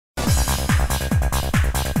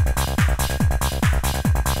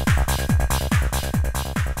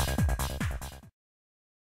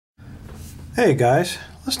Hey guys,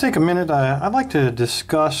 let's take a minute. I'd like to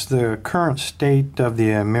discuss the current state of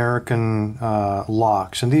the American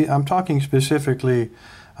locks, and I'm talking specifically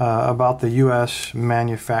about the U.S.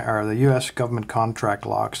 the U.S. government contract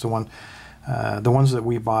locks, the ones that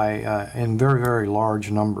we buy in very, very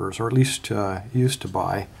large numbers, or at least used to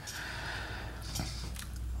buy.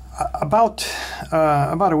 About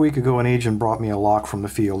a week ago, an agent brought me a lock from the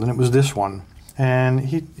field, and it was this one, and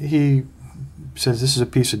he says this is a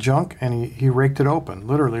piece of junk, and he raked it open,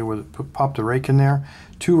 literally popped a rake in there,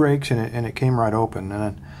 2 rakes, and it came right open.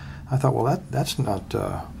 And I thought, well, that's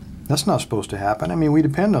not supposed to happen. I mean, we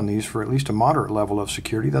depend on these for at least a moderate level of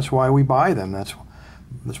security. That's why we buy them. That's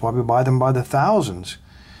why we buy them by the thousands.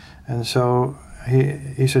 And so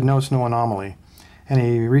he said, no, it's no anomaly. And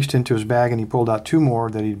he reached into his bag and he pulled out 2 more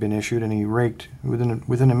that he'd been issued, and he raked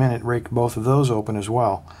within a minute, raked both of those open as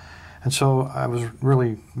well. And so I was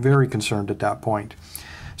really very concerned at that point.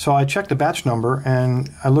 So I checked the batch number, and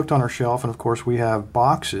I looked on our shelf, and of course we have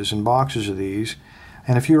boxes and boxes of these.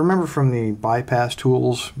 And if you remember from the bypass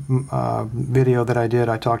tools video that I did,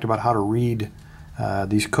 I talked about how to read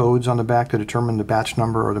these codes on the back to determine the batch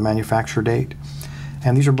number or the manufacture date.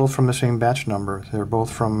 And these are both from the same batch number. They're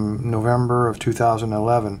both from November of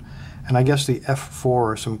 2011. And I guess the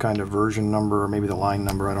F4 is some kind of version number, or maybe the line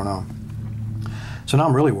number, I don't know. So now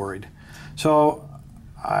I'm really worried. So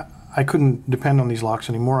I couldn't depend on these locks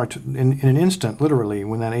anymore. In an instant, literally,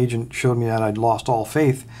 when that agent showed me that, I'd lost all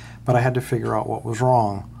faith, but I had to figure out what was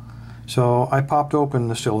wrong. So I popped open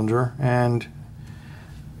the cylinder, and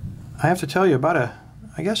I have to tell you,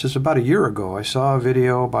 I guess it's about a year ago, I saw a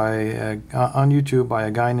video on YouTube by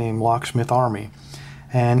a guy named Locksmith Army.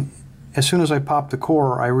 And as soon as I popped the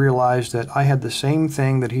core, I realized that I had the same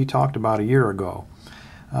thing that he talked about a year ago.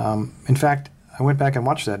 In fact, I went back and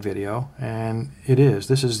watched that video, and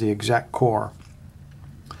this is the exact core.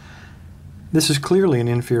 This is clearly an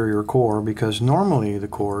inferior core, because normally the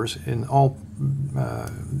cores in all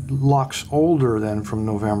locks older than from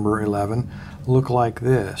November 11 look like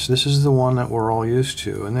this. This is the one that we're all used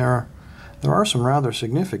to, and there are some rather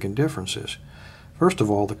significant differences. First of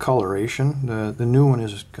all, the coloration. The new one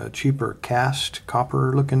is a cheaper cast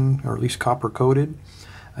copper looking, or at least copper coated.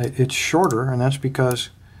 It's shorter, and that's because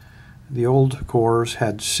the old cores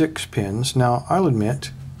had 6 pins. Now, I'll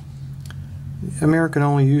admit, American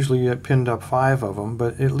only usually pinned up 5 of them,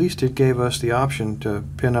 but at least it gave us the option to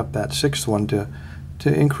pin up that 6th one to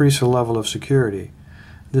increase the level of security.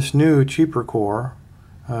 This new, cheaper core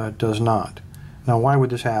does not. Now, why would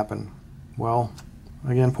this happen? Well,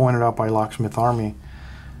 again, pointed out by Locksmith Army,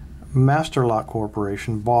 Master Lock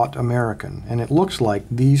Corporation bought American, and it looks like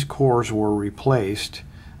these cores were replaced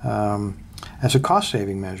as a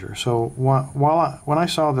cost-saving measure. So when I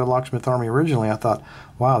saw the Locksmith Army originally, I thought,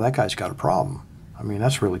 wow, that guy's got a problem. I mean,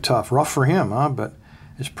 that's really tough. Rough for him, huh? But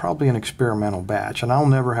it's probably an experimental batch, and I'll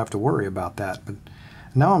never have to worry about that. But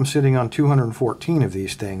now I'm sitting on 214 of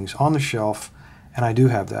these things on the shelf, and I do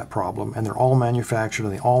have that problem, and they're all manufactured,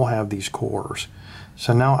 and they all have these cores.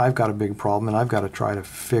 So now I've got a big problem, and I've got to try to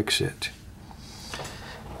fix it.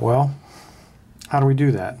 Well, how do we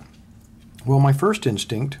do that? Well, my first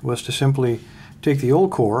instinct was to simply take the old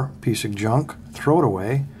core, piece of junk, throw it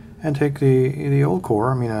away, and take the old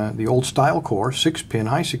core, the old style core, 6-pin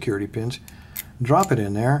high security pins, drop it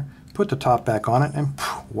in there, put the top back on it, and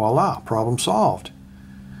voila, problem solved.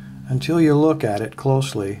 Until you look at it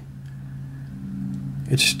closely,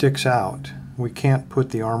 it sticks out. We can't put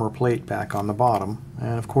the armor plate back on the bottom,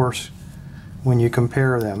 and of course, when you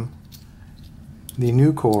compare them, the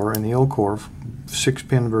new core and the old core,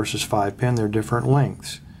 6-pin versus 5-pin, they're different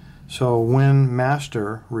lengths. So when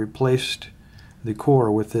Master replaced the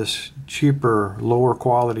core with this cheaper, lower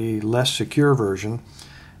quality, less secure version,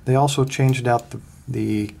 they also changed out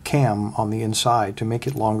the cam on the inside to make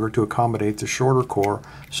it longer to accommodate the shorter core,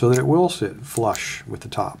 so that it will sit flush with the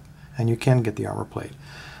top, and you can get the armor plate.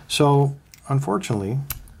 So unfortunately,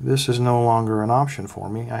 this is no longer an option for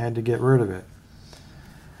me. I had to get rid of it.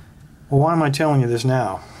 Well, why am I telling you this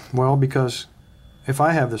now? Well, because if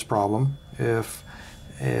I have this problem, if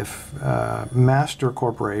Master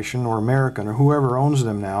Corporation or American or whoever owns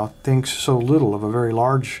them now thinks so little of a very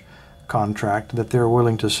large contract that they're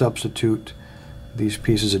willing to substitute these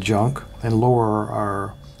pieces of junk and lower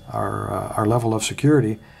our level of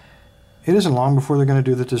security, it isn't long before they're going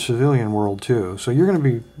to do that to the civilian world too. So you're going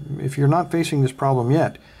to be, if you're not facing this problem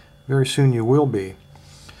yet, very soon you will be.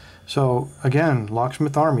 So again,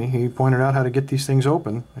 Locksmith Army, he pointed out how to get these things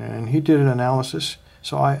open, and he did an analysis.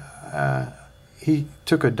 So he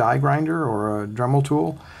took a die grinder or a Dremel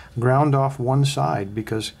tool, ground off one side,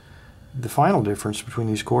 because the final difference between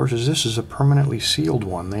these cores is this is a permanently sealed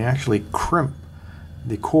one. They actually crimp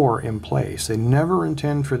the core in place. They never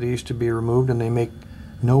intend for these to be removed, and they make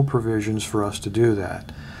no provisions for us to do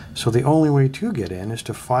that. So the only way to get in is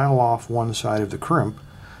to file off one side of the crimp,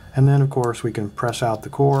 and then of course we can press out the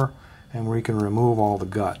core and we can remove all the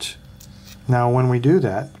guts. Now when we do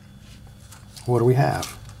that, what do we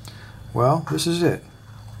have? Well, this is it.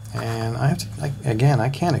 And I have to, again, I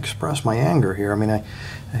can't express my anger here. I mean,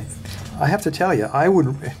 I have to tell you, I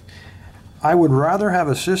would rather have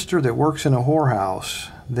a sister that works in a whorehouse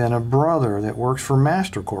than a brother that works for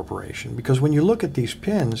Master Corporation. Because when you look at these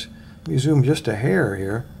pins, let me zoom just a hair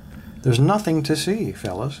here, there's nothing to see,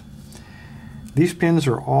 fellas. These pins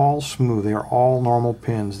are all smooth. They are all normal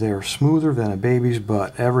pins. They are smoother than a baby's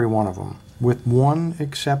butt, every one of them, with one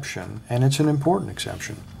exception, and it's an important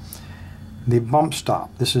exception. The bump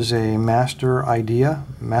stop. This is a Master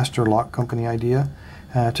Lock Company idea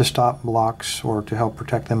to stop locks or to help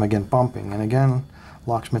protect them against bumping. And again,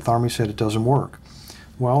 Locksmith Army said it doesn't work.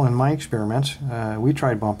 Well, in my experiments, we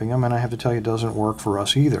tried bumping them, and I have to tell you it doesn't work for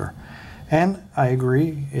us either. And I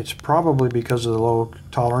agree, it's probably because of the low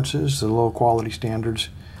tolerances, the low quality standards,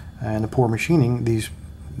 and the poor machining.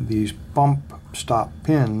 These bump stop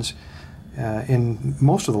pins in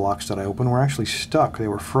most of the locks that I opened were actually stuck. They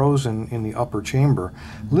were frozen in the upper chamber,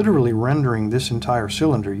 literally rendering this entire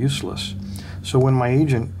cylinder useless. So when my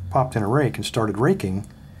agent popped in a rake and started raking,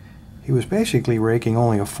 he was basically raking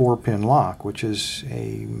only a 4-pin lock, which is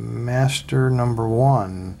a Master number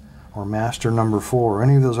 1 or Master number 4 or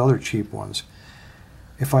any of those other cheap ones.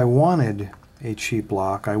 If I wanted a cheap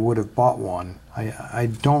lock, I would have bought one. I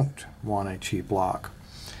don't want a cheap lock.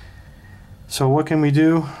 So what can we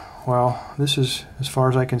do? Well, this is, as far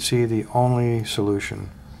as I can see, the only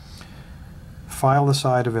solution. File the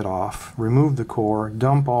side of it off, remove the core,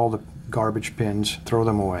 dump all the garbage pins, throw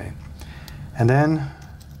them away. And then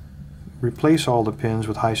replace all the pins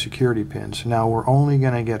with high security pins. Now we're only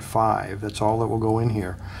going to get 5. That's all that will go in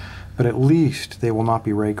here. But at least they will not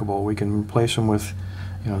be rakeable. We can replace them with,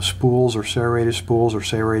 spools or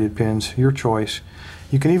serrated pins, your choice.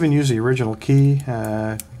 You can even use the original key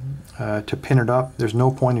to pin it up. There's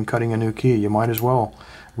no point in cutting a new key. You might as well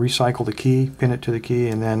recycle the key, pin it to the key,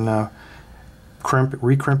 and then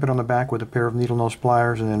recrimp it on the back with a pair of needle nose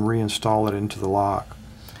pliers, and then reinstall it into the lock.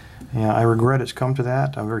 I regret it's come to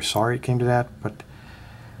that. I'm very sorry it came to that, but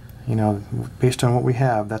based on what we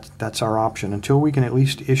have, that's our option. Until we can at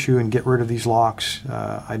least issue and get rid of these locks,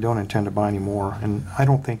 I don't intend to buy any more, and I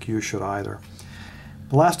don't think you should either.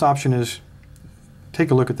 The last option is take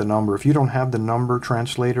a look at the number. If you don't have the number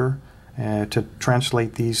translator to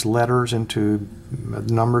translate these letters into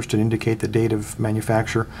numbers to indicate the date of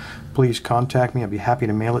manufacture, please contact me. I'd be happy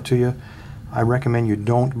to mail it to you. I recommend you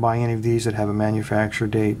don't buy any of these that have a manufacture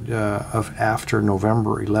date of after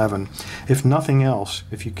November 11. If nothing else,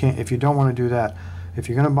 if you don't want to do that, if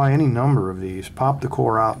you're going to buy any number of these, pop the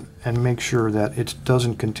core out and make sure that it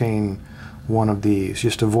doesn't contain one of these.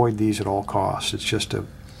 Just avoid these at all costs. It's just a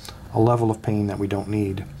level of pain that we don't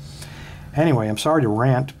need. Anyway, I'm sorry to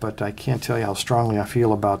rant, but I can't tell you how strongly I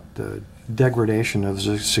feel about the degradation of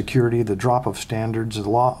the security, the drop of standards, the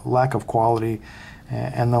lack of quality,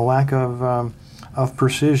 and the lack of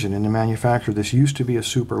precision in the manufacture. This used to be a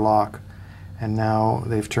super lock, and now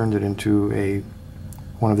they've turned it into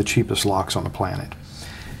one of the cheapest locks on the planet.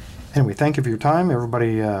 Anyway, thank you for your time.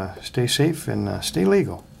 Everybody stay safe and stay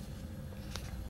legal.